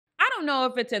don't know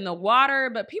if it's in the water,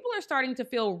 but people are starting to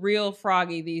feel real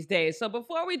froggy these days. So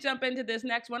before we jump into this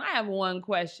next one, I have one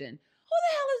question. Who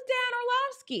the hell is Dan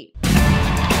Orlovsky?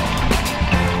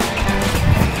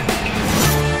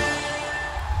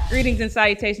 Greetings and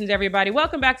salutations, everybody.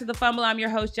 Welcome back to The Fumble. I'm your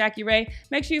host, Jackie Ray.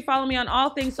 Make sure you follow me on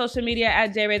all things social media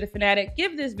at JRayTheFanatic.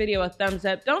 Give this video a thumbs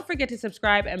up. Don't forget to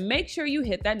subscribe and make sure you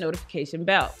hit that notification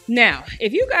bell. Now,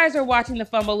 if you guys are watching The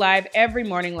Fumble live every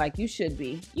morning like you should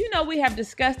be, you know we have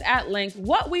discussed at length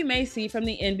what we may see from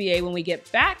the NBA when we get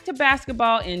back to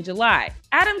basketball in July.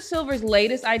 Adam Silver's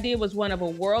latest idea was one of a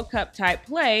World Cup type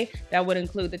play that would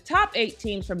include the top 8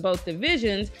 teams from both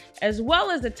divisions, as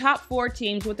well as the top 4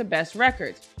 teams with the best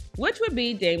records, which would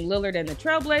be Dame Lillard and the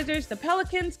Trailblazers, the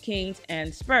Pelicans, Kings,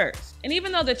 and Spurs. And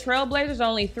even though the Trailblazers are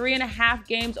only 3.5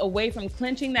 games away from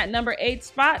clinching that number 8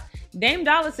 spot, Dame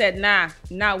Dolla said, nah,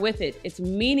 not with it. It's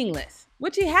meaningless.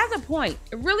 Which he has a point.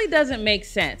 It really doesn't make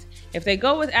sense. If they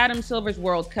go with Adam Silver's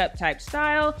World Cup type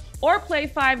style or play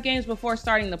 5 games before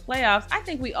starting the playoffs, I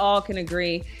think we all can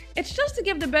agree it's just to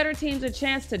give the better teams a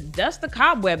chance to dust the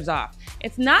cobwebs off.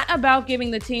 It's not about giving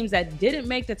the teams that didn't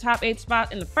make the top 8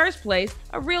 spot in the first place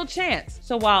a real chance.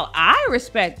 So while I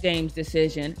respect Dame's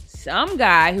decision, some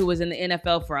guy who was in the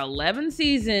NFL for 11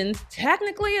 seasons,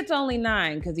 technically it's only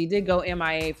 9 because he did go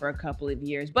MIA for a couple of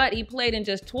years, but he played in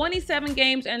just 27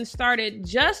 games and started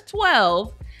just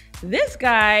 12. This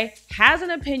guy has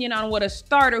an opinion on what a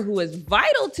starter who is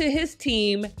vital to his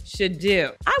team should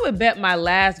do. I would bet my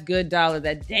last good dollar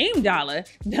that Dame Dolla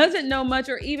doesn't know much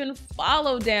or even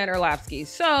follow Dan Orlovsky.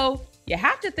 So you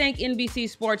have to thank NBC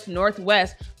Sports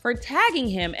Northwest for tagging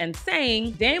him and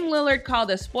saying Dame Lillard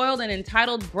called a spoiled and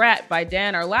entitled brat by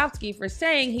Dan Orlovsky for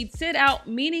saying he'd sit out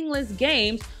meaningless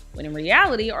games, when in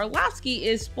reality, Orlovsky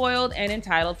is spoiled and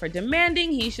entitled for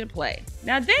demanding he should play.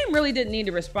 Now, Dame really didn't need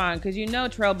to respond because you know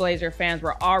Trailblazer fans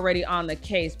were already on the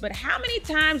case, but how many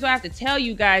times do I have to tell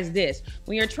you guys this?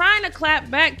 When you're trying to clap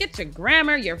back, get your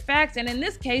grammar, your facts, and in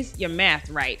this case, your math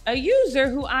right. A user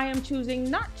who I am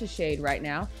choosing not to shade right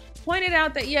now pointed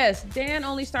out that yes, Dan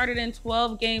only started in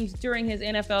 12 games during his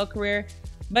NFL career,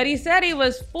 but he said he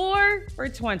was 4 for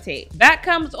 20. Back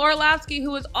comes Orlovsky,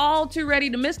 who is all too ready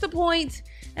to miss the point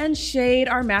and shade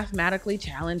our mathematically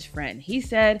challenged friend. He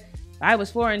said, if I was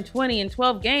 4 and 20 in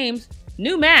 12 games,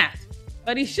 new math.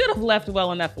 But he should have left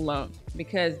well enough alone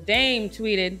because Dame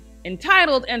tweeted,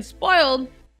 entitled and spoiled,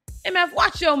 MF,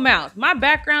 watch your mouth. My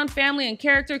background, family, and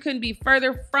character couldn't be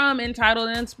further from entitled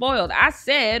and spoiled. I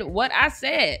said what I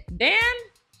said. Dan?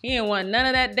 He didn't want none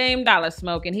of that Dame Dolla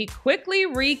smoke, and he quickly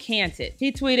recanted.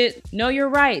 He tweeted, no, you're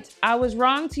right. I was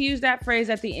wrong to use that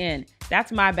phrase at the end.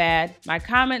 That's my bad. My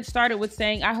comment started with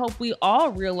saying, I hope we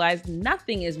all realize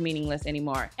nothing is meaningless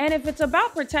anymore. And if it's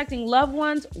about protecting loved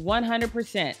ones,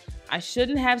 100%. I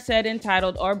shouldn't have said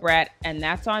entitled or brat, and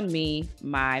that's on me,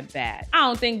 my bad. I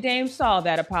don't think Dame saw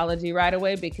that apology right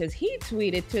away because he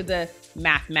tweeted to the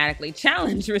mathematically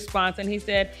challenged response and he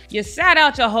said, you sat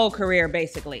out your whole career,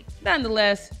 basically.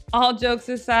 Nonetheless, all jokes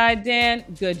aside, Dan,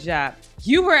 good job.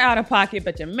 You were out of pocket,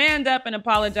 but you manned up and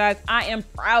apologized. I am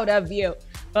proud of you.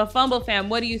 But Fumble fam,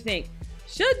 what do you think?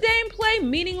 Should Dame play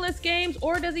meaningless games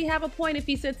or does he have a point if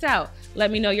he sits out?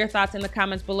 Let me know your thoughts in the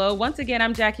comments below. Once again,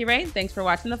 I'm Jackie Ray. Thanks for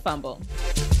watching The Fumble.